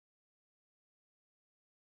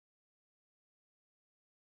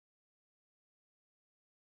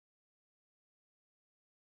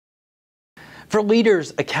For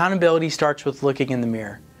leaders, accountability starts with looking in the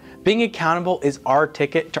mirror. Being accountable is our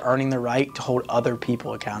ticket to earning the right to hold other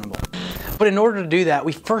people accountable. But in order to do that,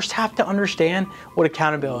 we first have to understand what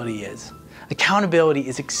accountability is. Accountability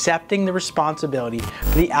is accepting the responsibility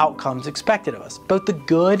for the outcomes expected of us, both the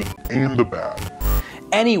good and the bad.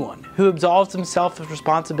 Anyone who absolves themselves of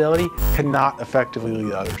responsibility cannot effectively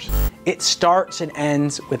lead others. It starts and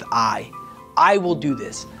ends with I. I will do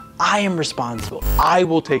this. I am responsible. I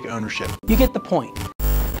will take ownership. You get the point.